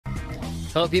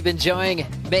Hope you've been enjoying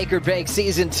Make or Break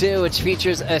Season 2, which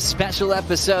features a special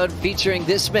episode featuring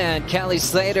this man, Kelly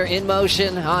Slater, in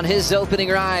motion on his opening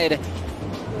ride.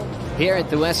 Here at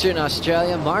the Western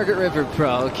Australia Margaret River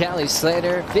Pro, Kelly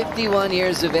Slater, 51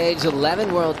 years of age,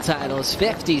 11 world titles,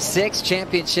 56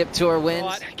 championship tour wins.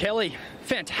 Right, Kelly,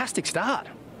 fantastic start.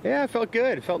 Yeah, it felt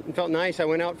good. It felt nice. I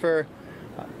went out for,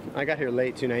 I got here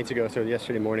late 2 nights ago, so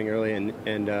yesterday morning early, and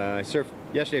I surfed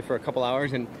yesterday for a couple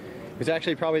hours, and it was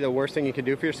actually probably the worst thing you can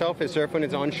do for yourself is surf when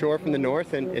it's onshore from the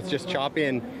north and it's just choppy,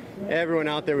 and everyone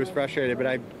out there was frustrated, but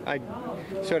I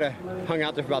sort of hung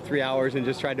out there for about 3 hours and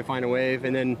just tried to find a wave.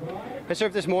 And then I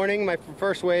surfed this morning, my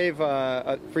first wave,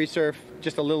 a free surf,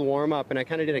 just a little warm up, and I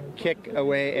kind of did a kick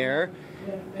away air,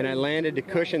 and I landed to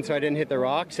cushion so I didn't hit the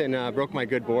rocks, and broke my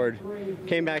good board.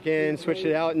 Came back in, switched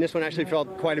it out, and this one actually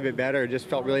felt quite a bit better. It just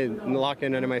felt really locked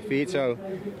in under my feet, so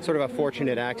sort of a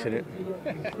fortunate accident.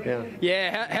 Yeah.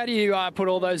 Yeah, how do you put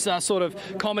all those sort of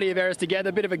comedy of errors together?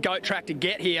 A bit of a goat track to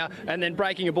get here, and then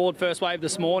breaking a board first wave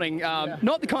this morning.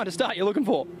 Not the kind of start you're looking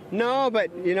for. No, but,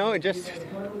 you know, just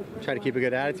try to keep a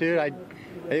good attitude.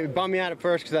 It bummed me out at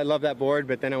first because I love that board,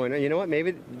 but then I went, you know what,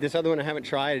 maybe this other one I haven't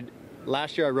tried.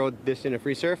 Last year I rode this in a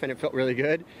free surf and it felt really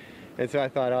good, and so I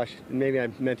thought, oh, maybe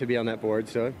I'm meant to be on that board,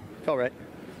 so it felt right.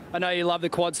 I know you love the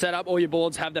quad setup. All your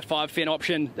boards have the 5-fin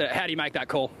option. How do you make that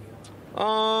call?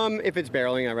 If it's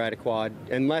barreling, I ride a quad,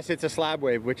 unless it's a slab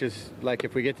wave, which is like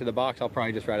if we get to the box, I'll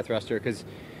probably just ride a thruster, because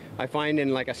I find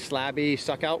in like a slabby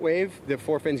suck out wave, the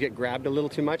 4 fins get grabbed a little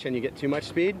too much and you get too much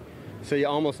speed, so you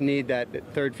almost need that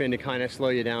third fin to kind of slow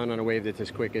you down on a wave that's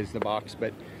as quick as the box.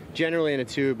 But generally in a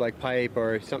tube like pipe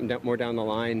or something more down the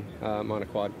line, on a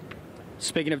quad.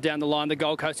 Speaking of down the line, the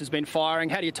Gold Coast has been firing.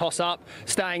 How do you toss up,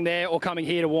 staying there or coming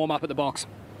here to warm up at the box?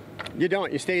 You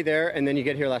don't. You stay there and then you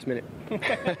get here last minute.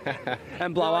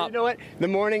 And blow up. You know what? The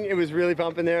morning it was really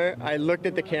pumping there. I looked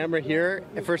at the camera here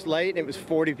at first light and it was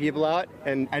 40 people out,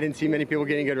 and I didn't see many people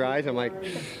getting good rides. I'm like,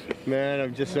 man,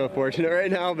 I'm just so fortunate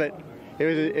right now. But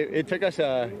it took us,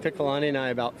 took Kalani and I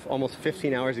about almost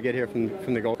 15 hours to get here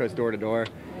from the Gold Coast door to door.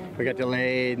 We got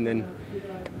delayed, and then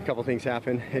a couple things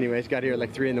happened. Anyways, got here at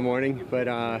like 3 in the morning, but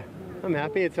I'm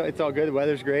happy. It's all good. The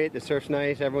weather's great. The surf's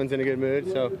nice. Everyone's in a good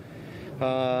mood. So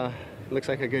looks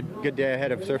like a good day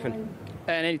ahead of surfing.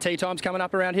 And any tee times coming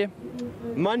up around here?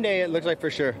 Monday, it looks like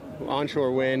for sure.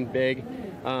 Onshore wind, big.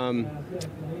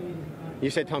 You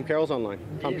said Tom Carroll's online.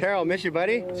 Tom Carroll, miss you,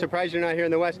 buddy. Surprised you're not here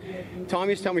in the West. Tom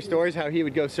used to tell me stories how he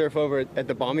would go surf over at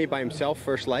the Bommy by himself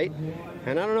first light.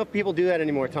 And I don't know if people do that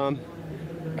anymore, Tom.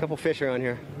 A couple fish around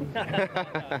here.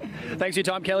 Thanks for your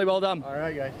time, Kelly. Well done. All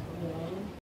right, guys.